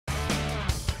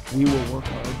We will work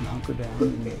hard and hunker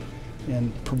down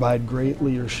and provide great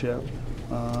leadership.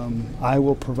 I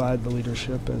will provide the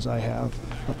leadership as I have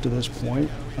up to this point,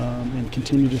 and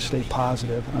continue to stay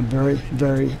positive. I'm very,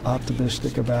 very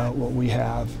optimistic about what we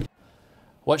have.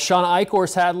 What Sean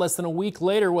Eichhorst had less than a week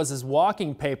later was his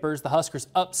walking papers. The Huskers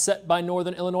upset by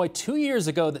Northern Illinois 2 years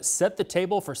ago that set the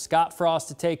table for Scott Frost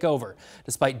to take over.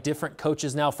 Despite different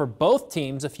coaches now for both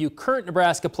teams, a few current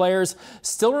Nebraska players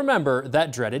still remember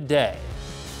that dreaded day.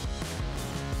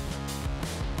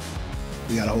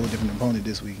 We got a whole different opponent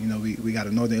this week. You know, we got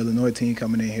a Northern Illinois team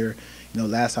coming in here. You know,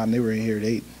 last time they were in here,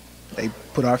 they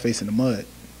put our face in the mud,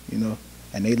 you know,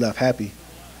 and they left happy.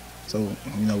 So,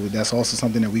 you know, that's also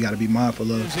something that we got to be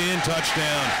mindful of.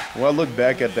 Touchdown. When I look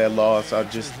back at that loss, I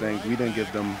just think we didn't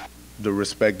give them the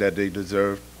respect that they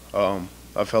deserved.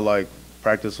 I felt like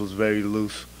practice was very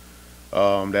loose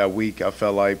that week. I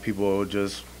felt like people were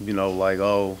just, you know, like,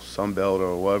 oh, Sun Belt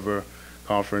or whatever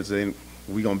conference,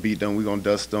 we gonna beat them, we gonna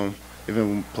dust them.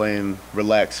 Even playing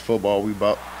relaxed football,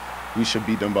 we should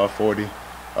beat them by 40.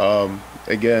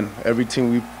 Again, every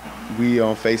team we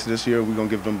face this year, we're going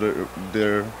to give them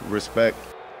their respect.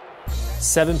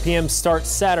 7 p.m. start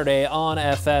Saturday on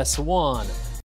FS1.